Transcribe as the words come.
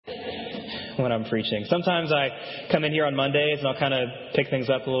when I'm preaching. Sometimes I come in here on Mondays and I'll kind of pick things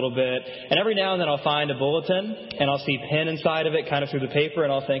up a little bit. And every now and then I'll find a bulletin and I'll see pen inside of it kind of through the paper,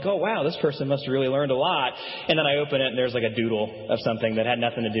 and I'll think, oh, wow, this person must have really learned a lot. And then I open it and there's like a doodle of something that had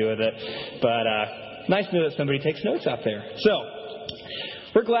nothing to do with it. But nice to know that somebody takes notes out there. So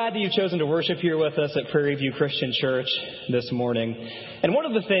we're glad that you've chosen to worship here with us at Prairie View Christian Church this morning. And one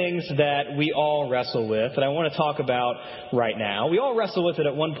of the things that we all wrestle with, that I want to talk about right now, we all wrestle with it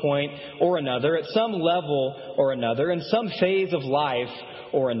at one point or another, at some level or another, in some phase of life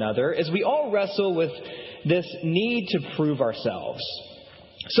or another, is we all wrestle with this need to prove ourselves.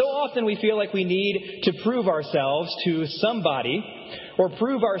 So often we feel like we need to prove ourselves to somebody or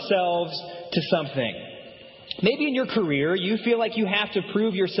prove ourselves to something. Maybe in your career, you feel like you have to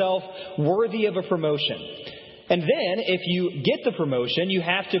prove yourself worthy of a promotion. And then, if you get the promotion, you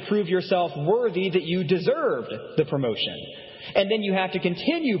have to prove yourself worthy that you deserved the promotion. And then you have to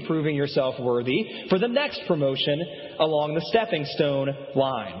continue proving yourself worthy for the next promotion along the stepping stone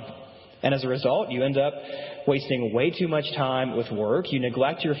line. And as a result, you end up wasting way too much time with work. You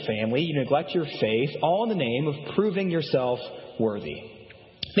neglect your family. You neglect your faith, all in the name of proving yourself worthy.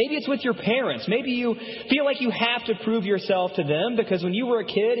 Maybe it's with your parents. Maybe you feel like you have to prove yourself to them because when you were a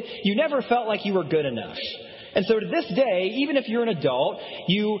kid, you never felt like you were good enough. And so to this day, even if you're an adult,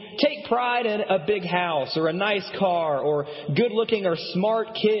 you take pride in a big house or a nice car or good-looking or smart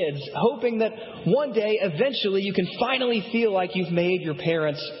kids, hoping that one day, eventually, you can finally feel like you've made your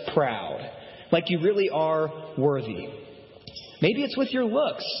parents proud, like you really are worthy. Maybe it's with your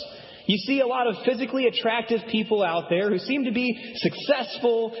looks. You see a lot of physically attractive people out there who seem to be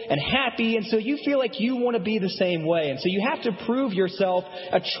successful and happy, and so you feel like you want to be the same way. And so you have to prove yourself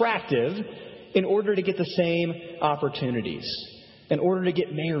attractive in order to get the same opportunities, in order to get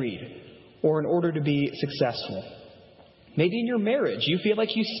married, or in order to be successful. Maybe in your marriage, you feel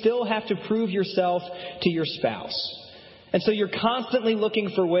like you still have to prove yourself to your spouse. And so you're constantly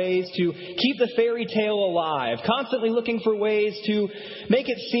looking for ways to keep the fairy tale alive, constantly looking for ways to make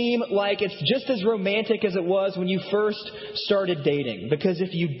it seem like it's just as romantic as it was when you first started dating. Because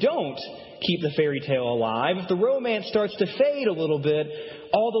if you don't keep the fairy tale alive, if the romance starts to fade a little bit,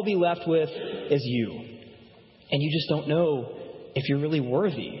 all they'll be left with is you. And you just don't know if you're really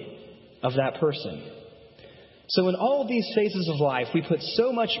worthy of that person. So in all of these phases of life, we put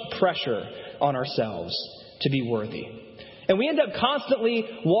so much pressure on ourselves to be worthy. And we end up constantly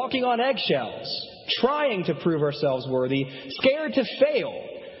walking on eggshells, trying to prove ourselves worthy, scared to fail.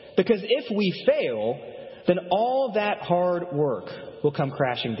 Because if we fail, then all that hard work will come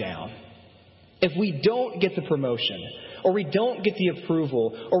crashing down. If we don't get the promotion, or we don't get the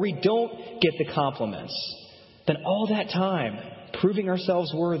approval, or we don't get the compliments, then all that time, proving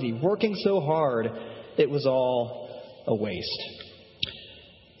ourselves worthy, working so hard, it was all a waste.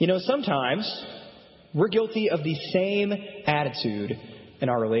 You know, sometimes we're guilty of the same attitude in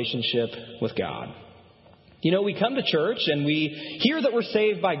our relationship with God. You know, we come to church and we hear that we're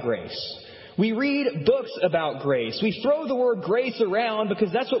saved by grace. We read books about grace. We throw the word grace around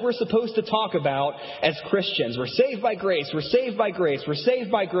because that's what we're supposed to talk about as Christians. We're saved by grace. We're saved by grace. We're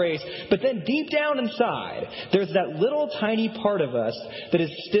saved by grace. But then deep down inside, there's that little tiny part of us that is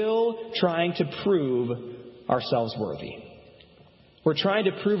still trying to prove ourselves worthy. We're trying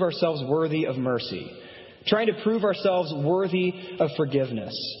to prove ourselves worthy of mercy, trying to prove ourselves worthy of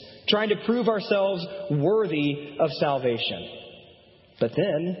forgiveness, trying to prove ourselves worthy of salvation. But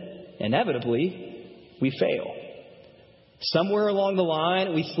then, inevitably, we fail. Somewhere along the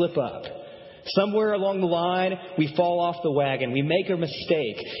line, we slip up. Somewhere along the line, we fall off the wagon. We make a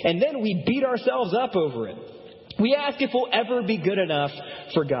mistake. And then we beat ourselves up over it. We ask if we'll ever be good enough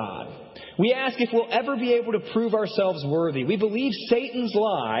for God. We ask if we'll ever be able to prove ourselves worthy. We believe Satan's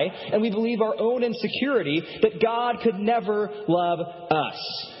lie, and we believe our own insecurity that God could never love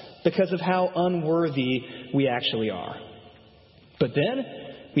us because of how unworthy we actually are. But then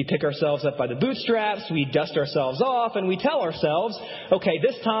we pick ourselves up by the bootstraps, we dust ourselves off, and we tell ourselves, okay,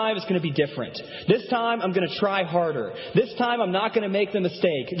 this time it's going to be different. This time I'm going to try harder. This time I'm not going to make the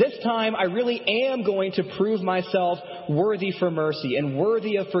mistake. This time I really am going to prove myself worthy for mercy and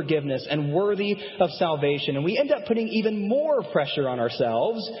worthy of forgiveness and worthy of salvation. And we end up putting even more pressure on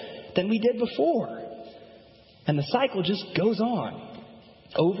ourselves than we did before. And the cycle just goes on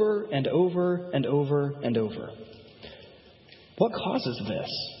over and over and over and over. What causes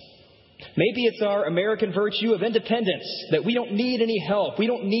this? Maybe it's our American virtue of independence, that we don't need any help. We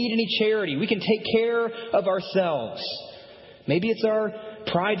don't need any charity. We can take care of ourselves. Maybe it's our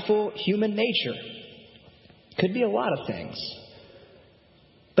prideful human nature. Could be a lot of things.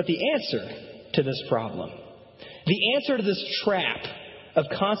 But the answer to this problem, the answer to this trap of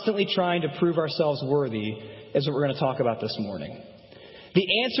constantly trying to prove ourselves worthy is what we're going to talk about this morning.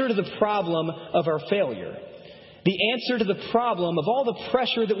 The answer to the problem of our failure. The answer to the problem of all the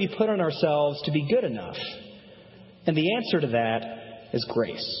pressure that we put on ourselves to be good enough. And the answer to that is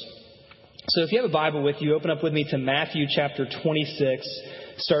grace. So if you have a Bible with you, open up with me to Matthew chapter 26,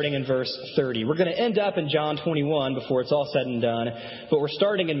 starting in verse 30. We're going to end up in John 21 before it's all said and done, but we're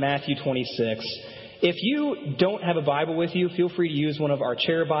starting in Matthew 26. If you don't have a Bible with you, feel free to use one of our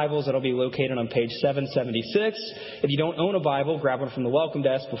chair Bibles that'll be located on page 776. If you don't own a Bible, grab one from the welcome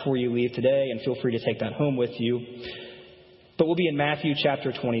desk before you leave today, and feel free to take that home with you. But we'll be in Matthew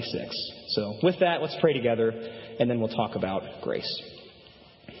chapter 26. So with that, let's pray together, and then we'll talk about grace.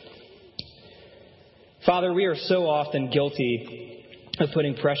 Father, we are so often guilty of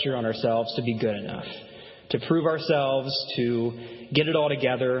putting pressure on ourselves to be good enough, to prove ourselves, to get it all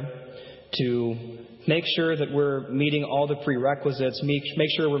together, to make sure that we're meeting all the prerequisites, make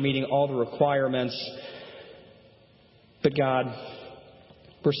sure we're meeting all the requirements. But God,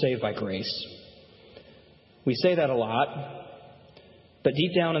 we're saved by grace. We say that a lot, but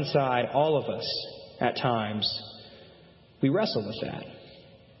deep down inside, all of us, at times, we wrestle with that.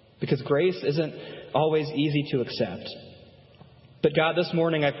 Because grace isn't always easy to accept. But God, this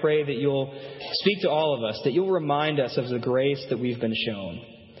morning I pray that you'll speak to all of us, that you'll remind us of the grace that we've been shown.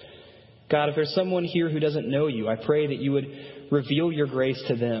 God, if there's someone here who doesn't know you, I pray that you would reveal your grace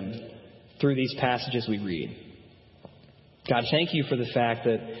to them through these passages we read. God, thank you for the fact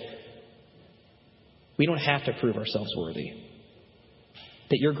that we don't have to prove ourselves worthy,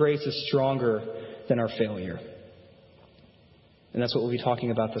 that your grace is stronger than our failure. And that's what we'll be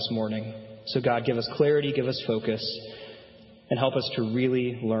talking about this morning. So God, give us clarity, give us focus, and help us to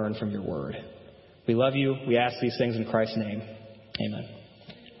really learn from your word. We love you. We ask these things in Christ's name. Amen.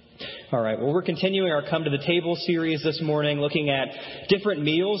 All right. Well, we're continuing our Come to the Table series this morning, looking at different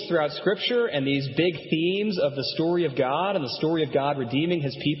meals throughout Scripture and these big themes of the story of God and the story of God redeeming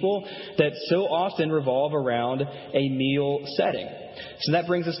his people that so often revolve around a meal setting. So that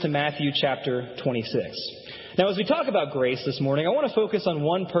brings us to Matthew chapter 26. Now, as we talk about grace this morning, I want to focus on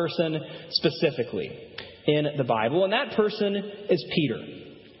one person specifically in the Bible, and that person is Peter.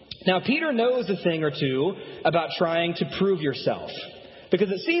 Now, Peter knows a thing or two about trying to prove yourself,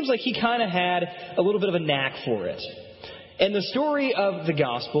 because it seems like he kind of had a little bit of a knack for it. In the story of the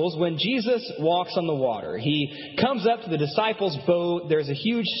Gospels, when Jesus walks on the water, he comes up to the disciples' boat. There's a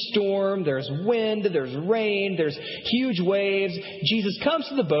huge storm. There's wind. There's rain. There's huge waves. Jesus comes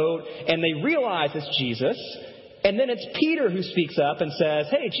to the boat, and they realize it's Jesus. And then it's Peter who speaks up and says,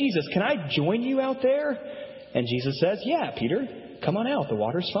 "Hey, Jesus, can I join you out there?" And Jesus says, "Yeah, Peter, come on out. The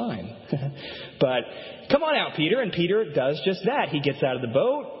water's fine." But come on out, Peter. And Peter does just that. He gets out of the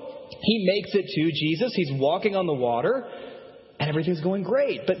boat. He makes it to Jesus. He's walking on the water. And everything's going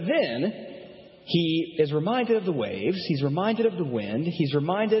great. But then he is reminded of the waves. He's reminded of the wind. He's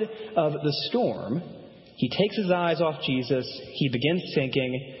reminded of the storm. He takes his eyes off Jesus. He begins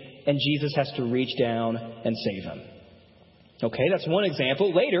sinking. And Jesus has to reach down and save him. Okay, that's one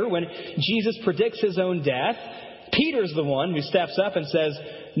example. Later, when Jesus predicts his own death, Peter's the one who steps up and says,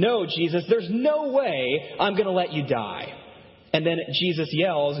 "No, Jesus, there's no way I'm going to let you die." And then Jesus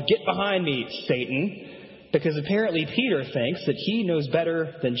yells, "Get behind me, Satan." Because apparently Peter thinks that he knows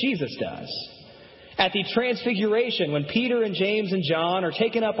better than Jesus does. At the Transfiguration, when Peter and James and John are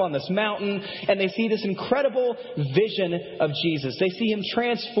taken up on this mountain and they see this incredible vision of Jesus. They see him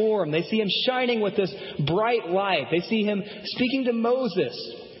transformed. They see him shining with this bright light. They see him speaking to Moses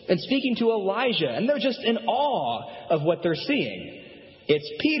and speaking to Elijah. And they're just in awe of what they're seeing. It's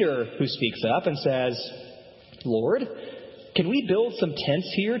Peter who speaks up and says, "Lord, can we build some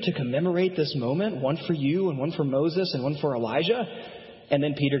tents here to commemorate this moment? One for you and one for Moses and one for Elijah?" And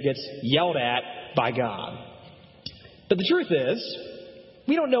then Peter gets yelled at by God. But the truth is,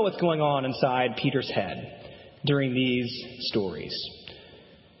 we don't know what's going on inside Peter's head during these stories.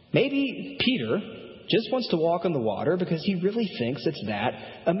 Maybe Peter just wants to walk on the water because he really thinks it's that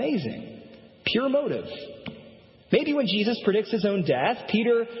amazing. Pure motive. Maybe when Jesus predicts his own death,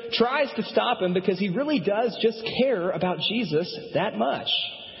 Peter tries to stop him because he really does just care about Jesus that much.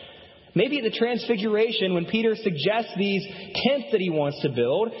 Maybe at the Transfiguration, when Peter suggests these tents that he wants to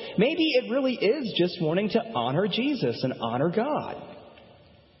build, maybe it really is just wanting to honor Jesus and honor God.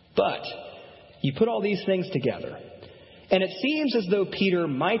 But you put all these things together, and it seems as though Peter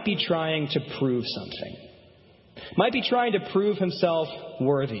might be trying to prove something. Might be trying to prove himself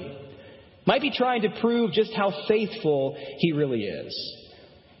worthy. Might be trying to prove just how faithful he really is.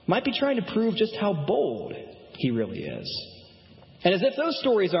 Might be trying to prove just how bold he really is. And as if those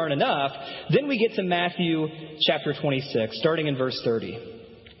stories aren't enough, then we get to Matthew chapter 26, starting in verse 30.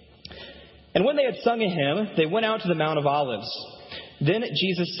 And when they had sung a hymn, they went out to the Mount of Olives. Then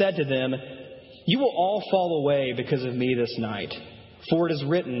Jesus said to them, "You will all fall away because of me this night. For it is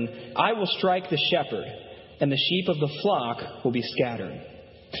written, I will strike the shepherd, and the sheep of the flock will be scattered.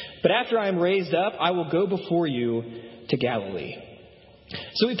 But after I am raised up, I will go before you to Galilee."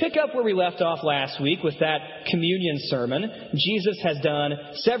 So we pick up where we left off last week with that communion sermon. Jesus has done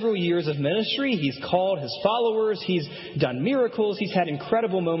several years of ministry. He's called his followers. He's done miracles. He's had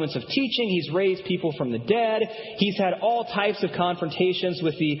incredible moments of teaching. He's raised people from the dead. He's had all types of confrontations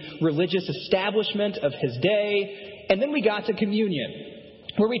with the religious establishment of his day. And then we got to communion,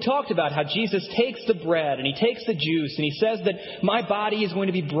 where we talked about how Jesus takes the bread and he takes the juice and he says that my body is going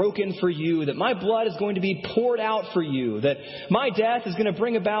to be broken for you, that my blood is going to be poured out for you, that my death is going to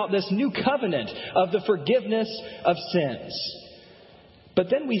bring about this new covenant of the forgiveness of sins. But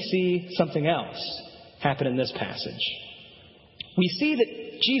then we see something else happen in this passage. We see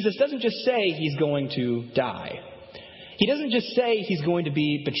that Jesus doesn't just say he's going to die. He doesn't just say he's going to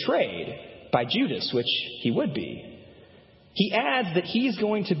be betrayed by Judas, which he would be. He adds that he's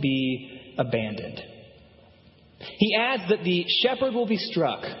going to be abandoned. He adds that the shepherd will be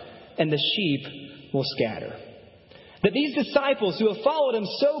struck and the sheep will scatter. That these disciples who have followed him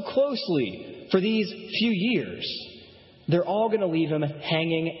so closely for these few years, they're all going to leave him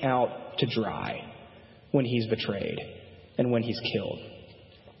hanging out to dry when he's betrayed and when he's killed.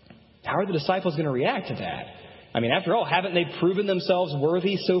 How are the disciples going to react to that? I mean, after all, haven't they proven themselves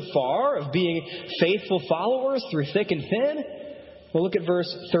worthy so far of being faithful followers through thick and thin? Well, look at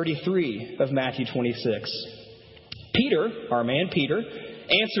verse 33 of Matthew 26. Peter, our man Peter,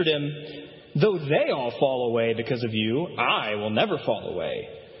 answered him, "Though they all fall away because of you, I will never fall away."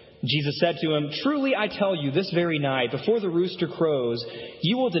 Jesus said to him, "Truly I tell you, this very night, before the rooster crows,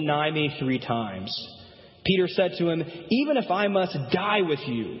 you will deny me 3 times. Peter said to him, "Even if I must die with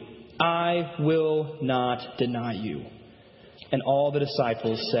you, I will not deny you." And all the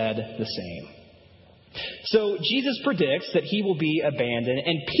disciples said the same. So Jesus predicts that he will be abandoned,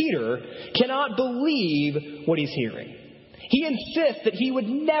 and Peter cannot believe what he's hearing. He insists that he would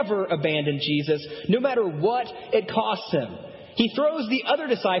never abandon Jesus, no matter what it costs him. He throws the other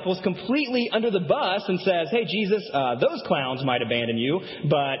disciples completely under the bus and says, "Hey, Jesus, those clowns might abandon you,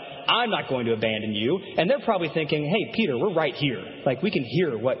 but I'm not going to abandon you." And they're probably thinking, "Hey, Peter, we're right here. Like, we can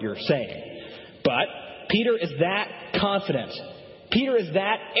hear what you're saying." But Peter is that confident. Peter is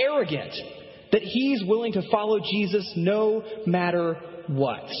that arrogant that he's willing to follow Jesus no matter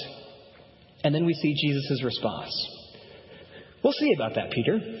what. And then we see Jesus' response. "We'll see about that,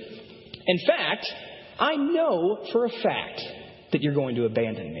 Peter. In fact, I know for a fact that you're going to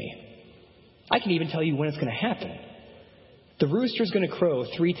abandon me. I can even tell you when it's going to happen. The rooster's going to crow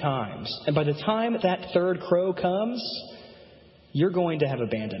 3 times. And by the time that 3rd crow comes, you're going to have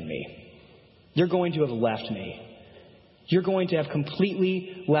abandoned me. You're going to have left me. You're going to have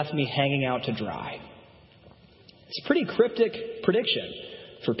completely left me hanging out to dry." It's a pretty cryptic prediction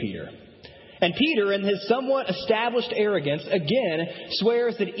for Peter. And Peter, in his somewhat established arrogance, again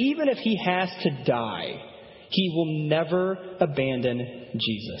swears that even if he has to die, he will never abandon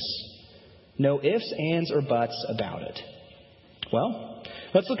Jesus. No ifs, ands, or buts about it. Well,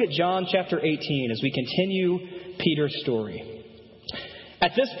 let's look at John chapter 18 as we continue Peter's story.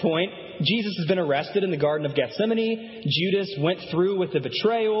 At this point, Jesus has been arrested in the Garden of Gethsemane. Judas went through with the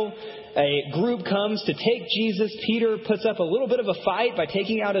betrayal. A group comes to take Jesus. Peter puts up a little bit of a fight by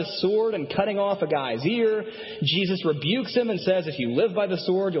taking out his sword and cutting off a guy's ear. Jesus rebukes him and says, "If you live by the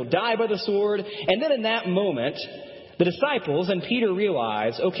sword, you'll die by the sword." And then in that moment, the disciples and Peter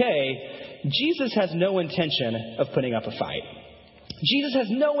realize, okay, Jesus has no intention of putting up a fight. Jesus has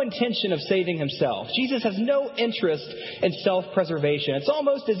no intention of saving himself. Jesus has no interest in self-preservation. It's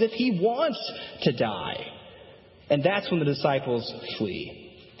almost as if he wants to die. And that's when the disciples flee.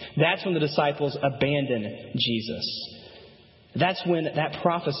 That's when the disciples abandon Jesus. That's when that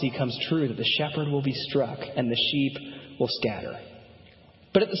prophecy comes true, that the shepherd will be struck and the sheep will scatter.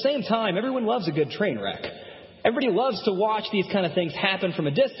 But at the same time, everyone loves a good train wreck. Everybody loves to watch these kind of things happen from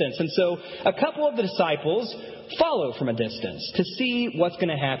a distance. And so a couple of the disciples follow from a distance to see what's going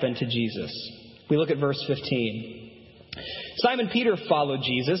to happen to Jesus. We look at verse 15. Simon Peter followed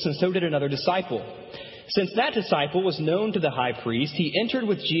Jesus, and so did another disciple. Since that disciple was known to the high priest, he entered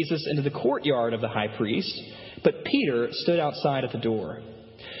with Jesus into the courtyard of the high priest, but Peter stood outside at the door.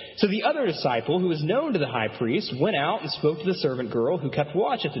 So the other disciple, who was known to the high priest, went out and spoke to the servant girl who kept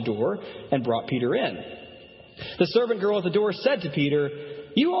watch at the door and brought Peter in. The servant girl at the door said to Peter,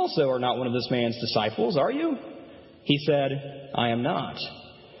 "You also are not one of this man's disciples, are you?" He said, I am not.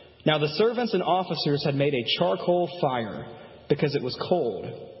 Now the servants and officers had made a charcoal fire because it was cold,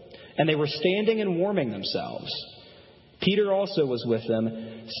 and they were standing and warming themselves. Peter also was with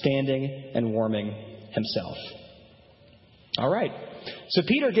them, standing and warming himself. All right, so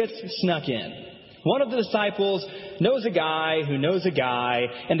Peter gets snuck in. One of the disciples knows a guy who knows a guy,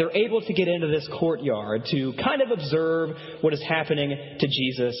 and they're able to get into this courtyard to kind of observe what is happening to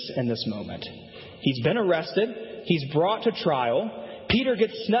Jesus in this moment. He's been arrested. He's brought to trial. Peter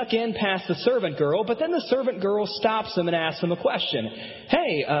gets snuck in past the servant girl, but then the servant girl stops him and asks him a question.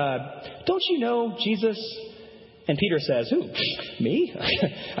 Hey, don't you know Jesus? And Peter says, who? Me?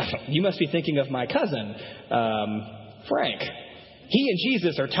 You must be thinking of my cousin, Frank. He and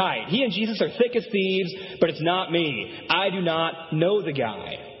Jesus are tight. He and Jesus are thick as thieves, but it's not me. I do not know the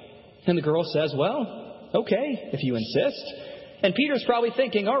guy. And the girl says, well, okay, if you insist. And Peter's probably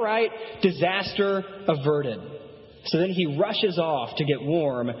thinking, all right, disaster averted. So then he rushes off to get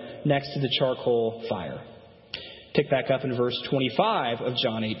warm next to the charcoal fire. Pick back up in verse 25 of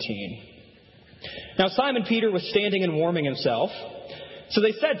John 18. Now Simon Peter was standing and warming himself. So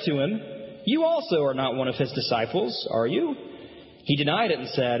they said to him, you also are not one of his disciples, are you? He denied it and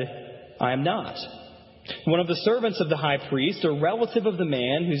said, I am not. One of the servants of the high priest, a relative of the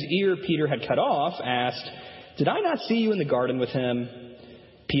man whose ear Peter had cut off, asked, did I not see you in the garden with him?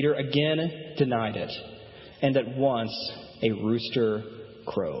 Peter again denied it, and at once a rooster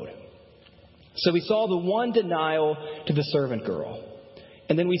crowed. So we saw the one denial to the servant girl,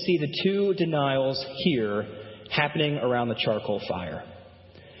 and then we see the two denials here happening around the charcoal fire.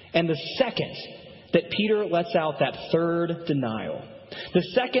 And the second that Peter lets out that third denial, the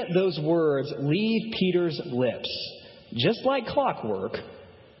second those words leave Peter's lips, just like clockwork,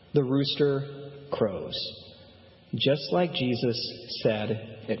 the rooster crows, just like Jesus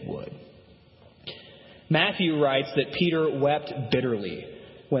said it would. Matthew writes that Peter wept bitterly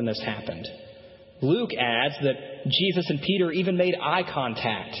when this happened. Luke adds that Jesus and Peter even made eye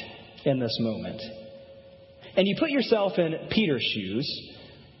contact in this moment. And you put yourself in Peter's shoes,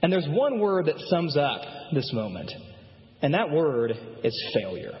 and there's one word that sums up this moment, and that word is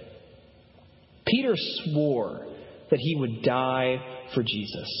failure. Peter swore that he would die for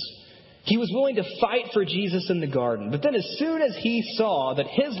Jesus. He was willing to fight for Jesus in the garden. But then as soon as he saw that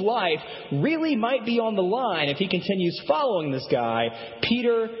his life really might be on the line if he continues following this guy,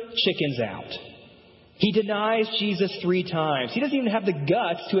 Peter chickens out. He denies Jesus 3 times. He doesn't even have the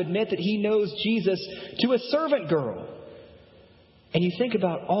guts to admit that he knows Jesus to a servant girl. And you think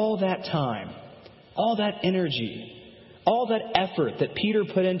about all that time, all that energy, all that effort that Peter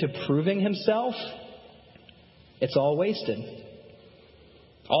put into proving himself, it's all wasted.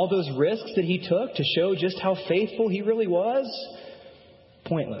 All those risks that he took to show just how faithful he really was,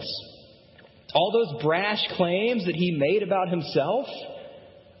 pointless. All those brash claims that he made about himself,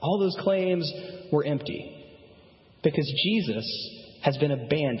 all those claims were empty. Because Jesus has been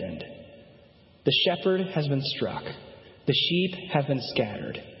abandoned. The shepherd has been struck. The sheep have been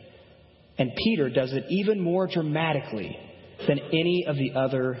scattered. And Peter does it even more dramatically than any of the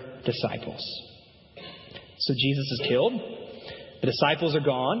other disciples. So Jesus is killed. The disciples are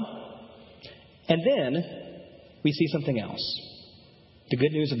gone. And then we see something else. The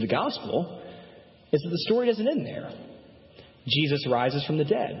good news of the gospel is that the story doesn't end there. Jesus rises from the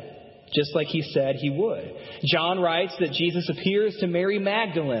dead, just like he said he would. John writes that Jesus appears to Mary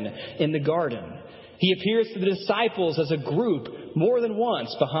Magdalene in the garden. He appears to the disciples as a group more than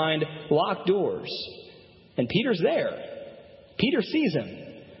once behind locked doors. And Peter's there. Peter sees him.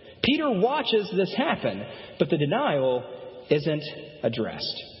 Peter watches this happen, but the denial isn't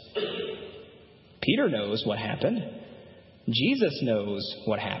addressed. Peter knows what happened. Jesus knows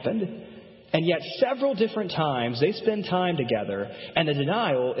what happened. And yet several different times they spend time together, and the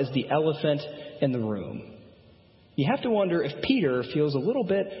denial is the elephant in the room. You have to wonder if Peter feels a little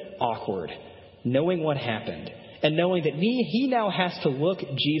bit awkward knowing what happened and knowing that he now has to look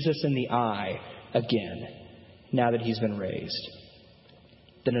Jesus in the eye again now that he's been raised.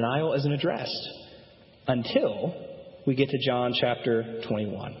 The denial isn't addressed until we get to John chapter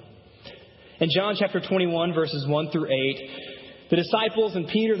 21. In John chapter 21, verses 1 through 8, the disciples and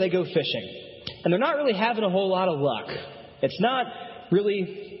Peter, they go fishing. And they're not really having a whole lot of luck. It's not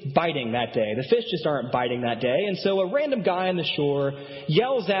really biting that day. The fish just aren't biting that day. And so a random guy on the shore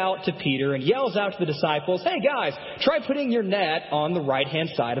yells out to Peter and yells out to the disciples, hey guys, try putting your net on the right-hand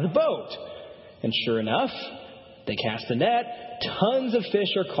side of the boat. And sure enough, they cast the net. Tons of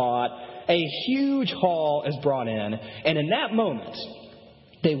fish are caught. A huge haul is brought in. And in that moment,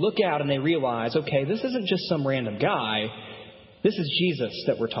 they look out and they realize, okay, this isn't just some random guy. This is Jesus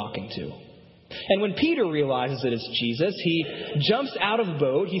that we're talking to. And when Peter realizes that it's Jesus, he jumps out of the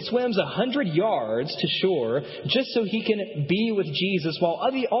boat. He swims 100 yards to shore just so he can be with Jesus while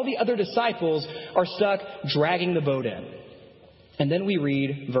all the other disciples are stuck dragging the boat in. And then we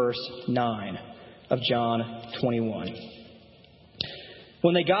read verse 9 of John 21.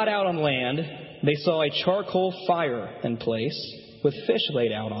 When they got out on land, they saw a charcoal fire in place with fish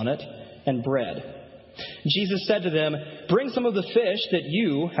laid out on it and bread. Jesus said to them, "Bring some of the fish that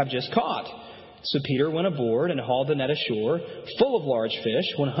you have just caught." So Peter went aboard and hauled the net ashore, full of large fish,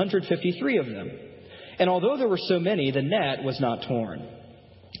 153 of them. And although there were so many, the net was not torn.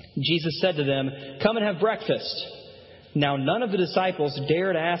 Jesus said to them, "Come and have breakfast." Now none of the disciples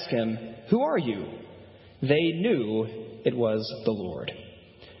dared ask him, "Who are you?" They knew it was the Lord.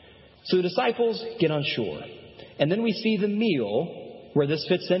 So the disciples get on shore. And then we see the meal, where this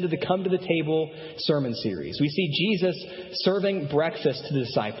fits into the Come to the Table sermon series. We see Jesus serving breakfast to the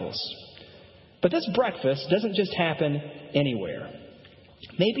disciples. But this breakfast doesn't just happen anywhere.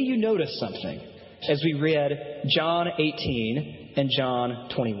 Maybe you noticed something as we read John 18 and John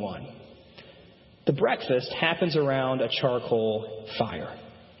 21. The breakfast happens around a charcoal fire.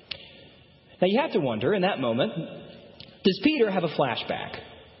 Now you have to wonder, in that moment, does Peter have a flashback?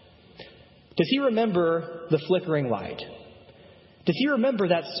 Does he remember the flickering light? Does he remember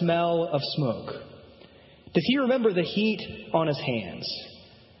that smell of smoke? Does he remember the heat on his hands?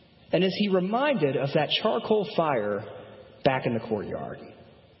 And is he reminded of that charcoal fire back in the courtyard?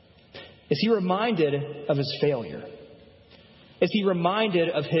 Is he reminded of his failure? Is he reminded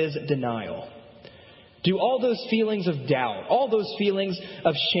of his denial? Do all those feelings of doubt, all those feelings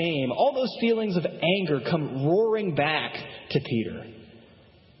of shame, all those feelings of anger come roaring back to Peter?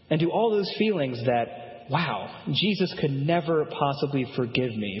 And do all those feelings that, wow, Jesus could never possibly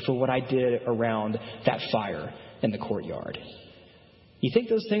forgive me for what I did around that fire in the courtyard? You think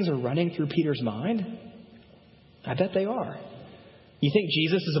those things are running through Peter's mind? I bet they are. You think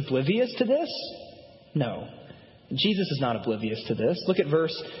Jesus is oblivious to this? No. Jesus is not oblivious to this. Look at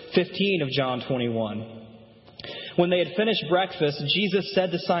verse 15 of John 21. When they had finished breakfast, Jesus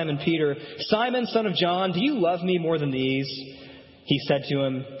said to Simon Peter, "Simon, son of John, do you love me more than these?" He said to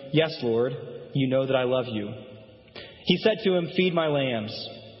him, "Yes, Lord, you know that I love you." He said to him, "Feed my lambs."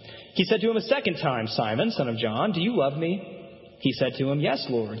 He said to him a second time, "Simon, son of John, do you love me?" He said to him, "Yes,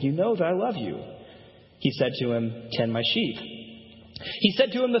 Lord, you know that I love you." He said to him, "Tend my sheep." He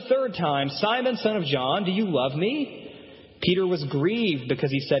said to him the third time, "Simon, son of John, do you love me?" Peter was grieved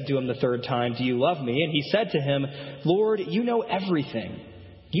because he said to him the third time, "Do you love me?" And he said to him, "Lord, you know everything.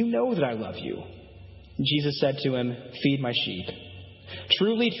 You know that I love you." Jesus said to him, "Feed my sheep.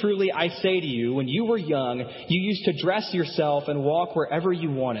 Truly, truly, I say to you, when you were young, you used to dress yourself and walk wherever you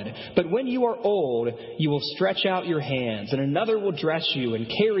wanted. But when you are old, you will stretch out your hands, and another will dress you and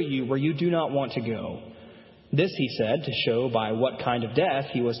carry you where you do not want to go." This he said to show by what kind of death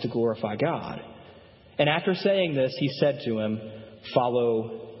he was to glorify God. And after saying this, he said to him,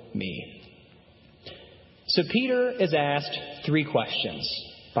 "Follow me." So Peter is asked 3 questions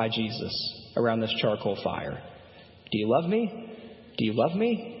by Jesus around this charcoal fire. Do you love me? Do you love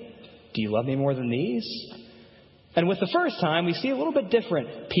me? Do you love me more than these? And with the first time, we see a little bit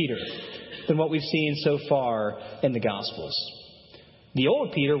different Peter than what we've seen so far in the Gospels. The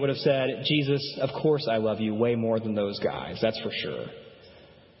old Peter would have said, "Jesus, of course I love you way more than those guys, that's for sure."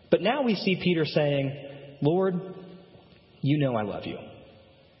 But now we see Peter saying, "Lord, you know I love you."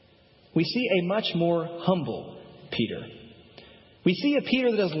 We see a much more humble Peter. We see a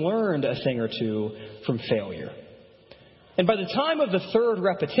Peter that has learned a thing or two from failure. And by the time of the 3rd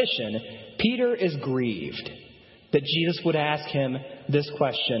repetition, Peter is grieved that Jesus would ask him this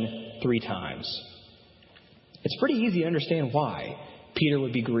question 3 times. It's pretty easy to understand why Peter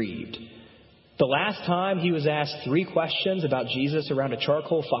would be grieved. The last time he was asked 3 questions about Jesus around a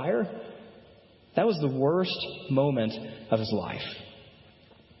charcoal fire, that was the worst moment of his life.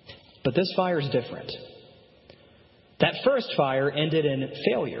 But this fire is different. That first fire ended in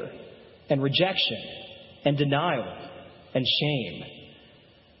failure and rejection and denial and shame.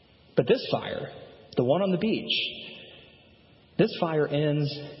 But this fire, the one on the beach, this fire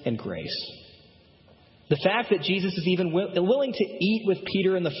ends in grace. The fact that Jesus is even willing to eat with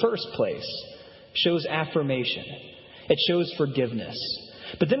Peter in the first place shows affirmation. It shows forgiveness.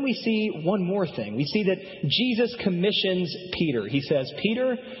 But then we see one more thing. We see that Jesus commissions Peter. He says,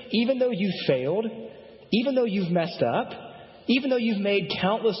 "Peter, even though you failed, even though you've messed up, even though you've made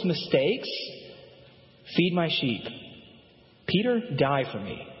countless mistakes, feed my sheep. Peter, die for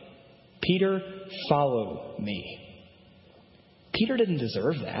me. Peter, follow me." Peter didn't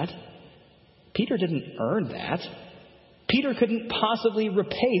deserve that. Peter didn't earn that. Peter couldn't possibly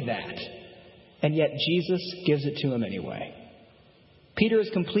repay that. And yet Jesus gives it to him anyway. Peter is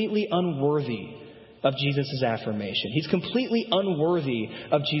completely unworthy of Jesus' affirmation. He's completely unworthy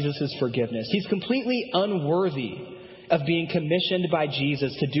of Jesus' forgiveness. He's completely unworthy of being commissioned by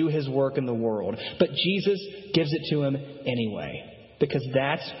Jesus to do his work in the world. But Jesus gives it to him anyway, because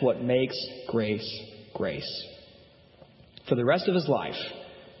that's what makes grace grace. For the rest of his life,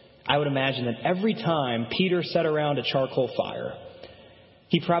 I would imagine that every time Peter sat around a charcoal fire,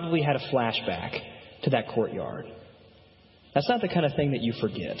 he probably had a flashback to that courtyard. That's not the kind of thing that you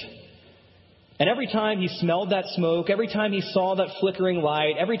forget. And every time he smelled that smoke, every time he saw that flickering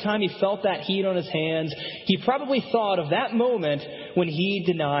light, every time he felt that heat on his hands, he probably thought of that moment when he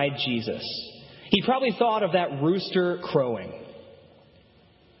denied Jesus. He probably thought of that rooster crowing.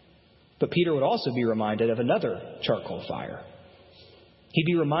 But Peter would also be reminded of another charcoal fire. He'd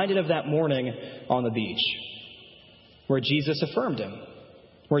be reminded of that morning on the beach where Jesus affirmed him,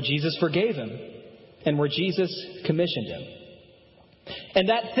 where Jesus forgave him, and where Jesus commissioned him. And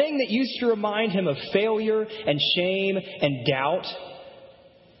that thing that used to remind him of failure and shame and doubt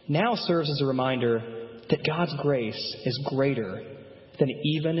now serves as a reminder that God's grace is greater than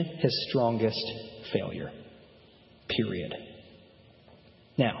even his strongest failure. Period.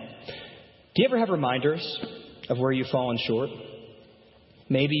 Now, do you ever have reminders of where you've fallen short?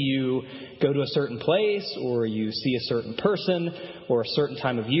 Maybe you go to a certain place, or you see a certain person, or a certain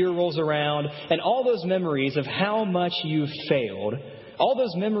time of year rolls around, and all those memories of how much you've failed, all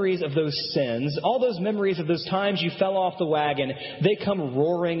those memories of those sins, all those memories of those times you fell off the wagon, they come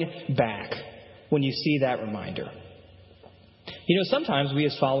roaring back when you see that reminder. You know, sometimes we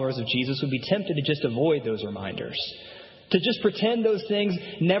as followers of Jesus would be tempted to just avoid those reminders, to just pretend those things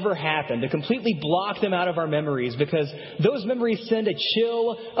never happened, to completely block them out of our memories, because those memories send a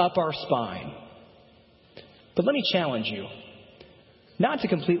chill up our spine. But let me challenge you not to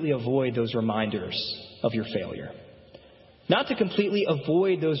completely avoid those reminders of your failure, not to completely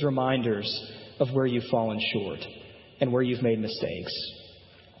avoid those reminders of where you've fallen short and where you've made mistakes.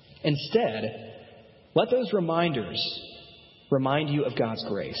 Instead, let those reminders remind you of God's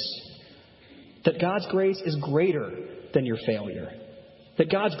grace, that God's grace is greater than your failure,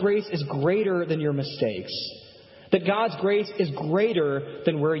 that God's grace is greater than your mistakes, that God's grace is greater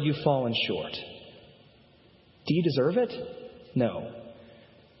than where you've fallen short. Do you deserve it? No.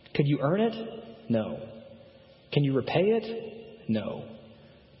 Could you earn it? No. Can you repay it? No.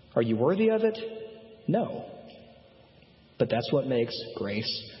 Are you worthy of it? No. But that's what makes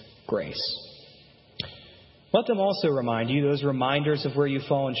grace grace. Let them also remind you, those reminders of where you've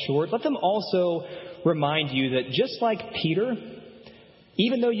fallen short, let them also remind you that just like Peter,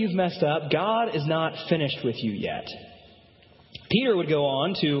 even though you've messed up, God is not finished with you yet. Peter would go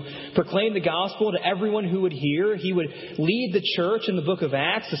on to proclaim the gospel to everyone who would hear. He would lead the church in the book of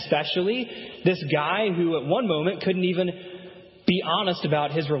Acts, especially this guy who at one moment couldn't even be honest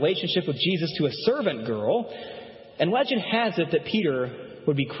about his relationship with Jesus to a servant girl. And legend has it that Peter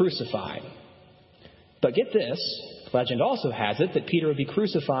would be crucified. But get this, legend also has it that Peter would be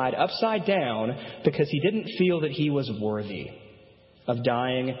crucified upside down because he didn't feel that he was worthy of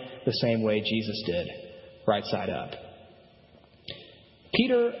dying the same way Jesus did, right side up.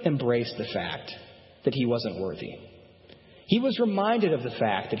 Peter embraced the fact that he wasn't worthy. He was reminded of the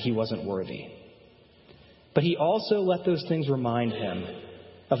fact that he wasn't worthy. But he also let those things remind him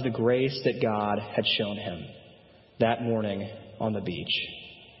of the grace that God had shown him that morning on the beach.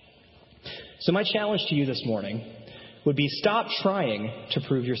 So my challenge to you this morning would be stop trying to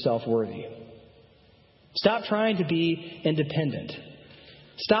prove yourself worthy. Stop trying to be independent.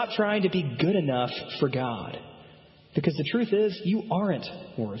 Stop trying to be good enough for God. Because the truth is, you aren't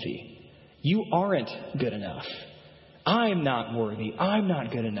worthy. You aren't good enough. I'm not worthy. I'm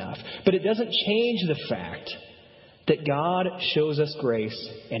not good enough. But it doesn't change the fact that God shows us grace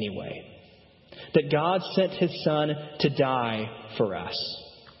anyway. That God sent his Son to die for us.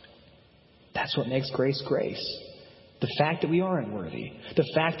 That's what makes grace grace. The fact that we aren't worthy. The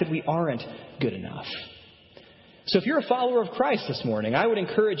fact that we aren't good enough. So if you're a follower of Christ this morning, I would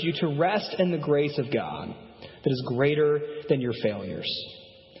encourage you to rest in the grace of God that is greater than your failures.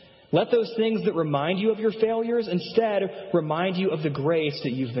 Let those things that remind you of your failures instead remind you of the grace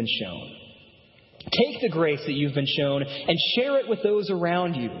that you've been shown. Take the grace that you've been shown and share it with those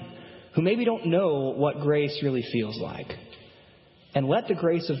around you who maybe don't know what grace really feels like. And let the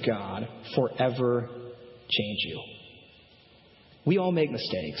grace of God forever change you. We all make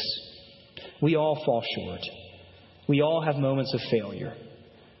mistakes. We all fall short. We all have moments of failure.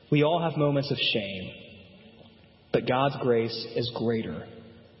 We all have moments of shame. But God's grace is greater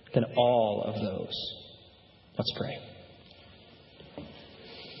than all of those. Let's pray.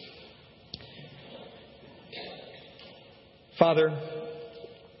 Father,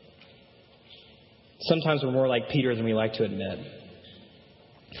 sometimes we're more like Peter than we like to admit.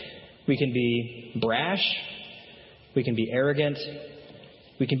 We can be brash. We can be arrogant.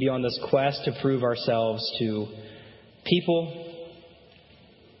 We can be on this quest to prove ourselves to people,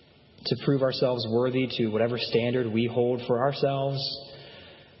 to prove ourselves worthy to whatever standard we hold for ourselves,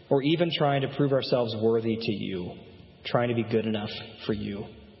 or even trying to prove ourselves worthy to you, trying to be good enough for you.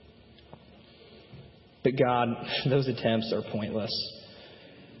 But God, those attempts are pointless.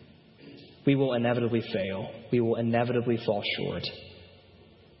 We will inevitably fail. We will inevitably fall short.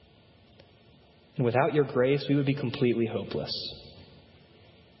 And without your grace, we would be completely hopeless.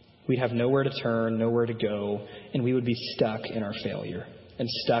 We'd have nowhere to turn, nowhere to go, and we would be stuck in our failure and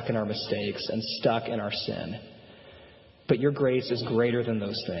stuck in our mistakes and stuck in our sin. But your grace is greater than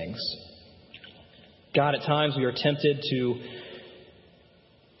those things. God, at times we are tempted to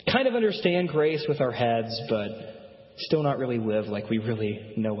kind of understand grace with our heads, but still not really live like we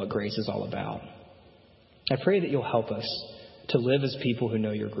really know what grace is all about. I pray that you'll help us to live as people who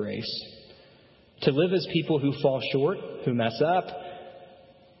know your grace, to live as people who fall short, who mess up,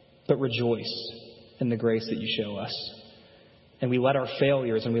 but rejoice in the grace that you show us. And we let our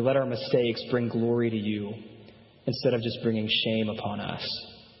failures and we let our mistakes bring glory to you instead of just bringing shame upon us.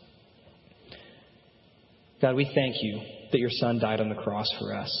 God, we thank you that your Son died on the cross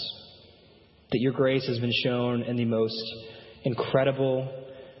for us, that your grace has been shown in the most incredible,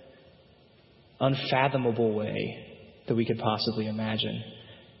 unfathomable way that we could possibly imagine.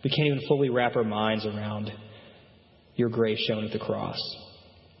 We can't even fully wrap our minds around your grace shown at the cross.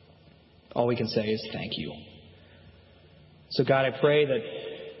 All we can say is thank you. So God, I pray that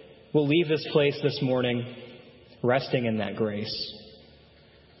we'll leave this place this morning resting in that grace,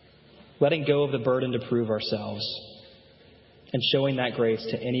 letting go of the burden to prove ourselves, and showing that grace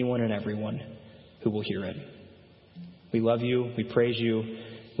to anyone and everyone who will hear it. We love you. We praise you.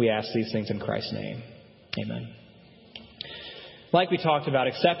 We ask these things in Christ's name. Amen. Like we talked about,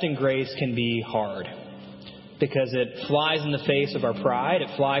 accepting grace can be hard because it flies in the face of our pride. It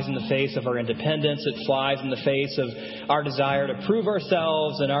flies in the face of our independence. It flies in the face of our desire to prove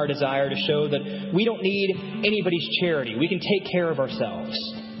ourselves and our desire to show that we don't need anybody's charity. We can take care of ourselves.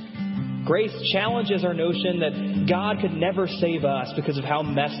 Grace challenges our notion that God could never save us because of how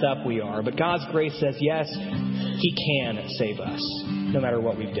messed up we are. But God's grace says, yes, He can save us, no matter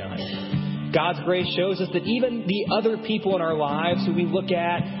what we've done. God's grace shows us that even the other people in our lives who we look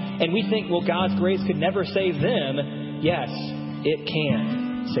at and we think, well, God's grace could never save them. Yes, it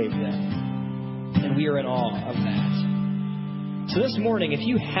can save them. And we are in awe of that. So this morning, if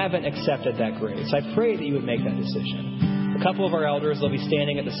you haven't accepted that grace, I pray that you would make that decision. A couple of our elders, they'll be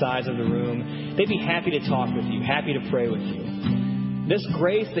standing at the sides of the room. They'd be happy to talk with you, happy to pray with you. This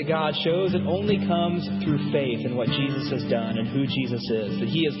grace that God shows, it only comes through faith in what Jesus has done and who Jesus is. That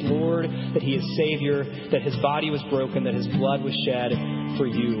He is Lord, that He is Savior, that His body was broken, that His blood was shed for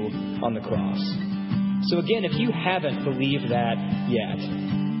you on the cross. So again, if you haven't believed that yet,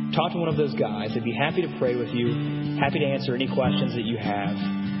 talk to one of those guys. They'd be happy to pray with you, happy to answer any questions that you have.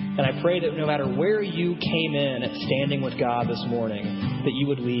 And I pray that no matter where you came in standing with God this morning, that you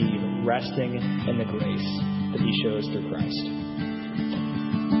would leave resting in the grace that He shows through Christ.